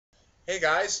Hey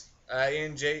guys,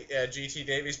 Iain GT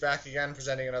Davies back again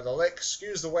presenting another lick.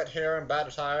 Excuse the wet hair and bad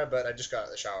attire, but I just got out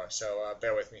of the shower, so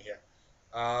bear with me here.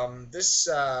 This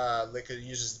lick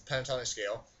uses the pentatonic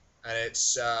scale, and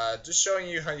it's just showing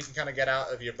you how you can kind of get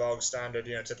out of your bog standard,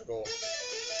 typical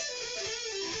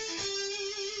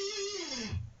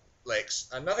licks.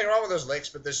 Nothing wrong with those licks,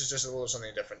 but this is just a little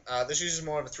something different. This uses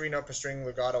more of a 3-note per string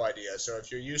legato idea, so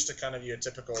if you're used to kind of your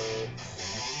typical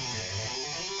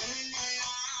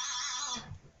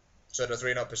sort of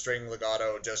 3-note per string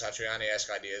legato Joe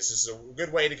Satriani-esque ideas, this is a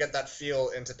good way to get that feel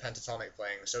into pentatonic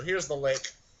playing. So here's the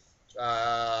lick,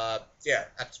 yeah,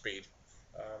 at speed.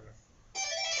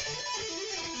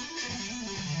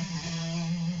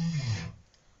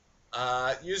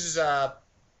 Uses a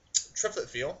triplet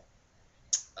feel,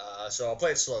 so I'll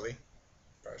play it slowly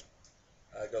first.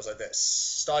 It goes like this,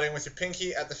 starting with your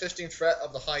pinky at the 15th fret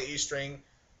of the high E string,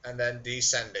 and then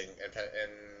descending in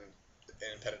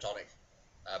pentatonic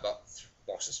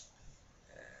boxes.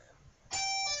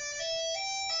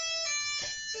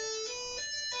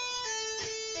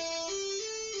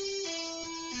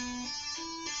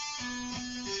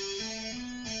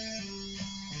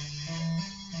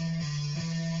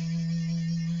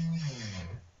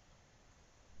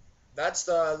 That's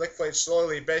the lick played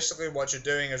slowly. Basically what you're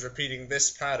doing is repeating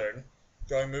this pattern,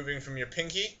 moving from your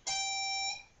pinky,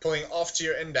 pulling off to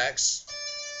your index,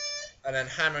 and then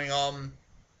hammering on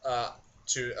up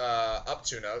 2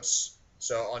 notes,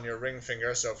 so on your ring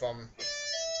finger, and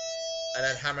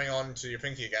then hammering on to your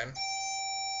pinky again,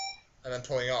 and then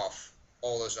pulling off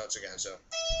all those notes again,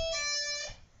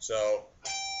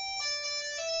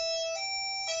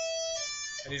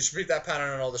 and you just repeat that pattern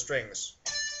on all the strings.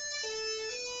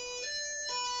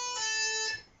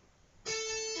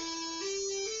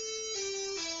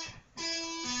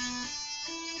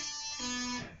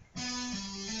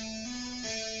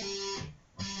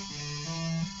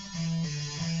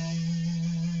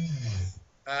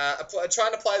 I'm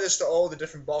trying to apply this to all the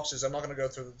different boxes. I'm not going to go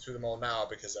through them all now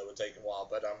because that would take a while,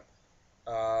 but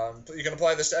you can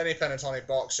apply this to any pentatonic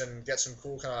box and get some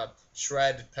cool kind of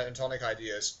shred pentatonic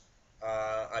ideas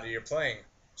out of your playing.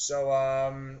 So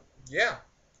yeah,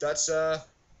 there's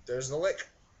the lick.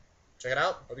 Check it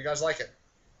out. Hope you guys like it.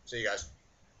 See you guys.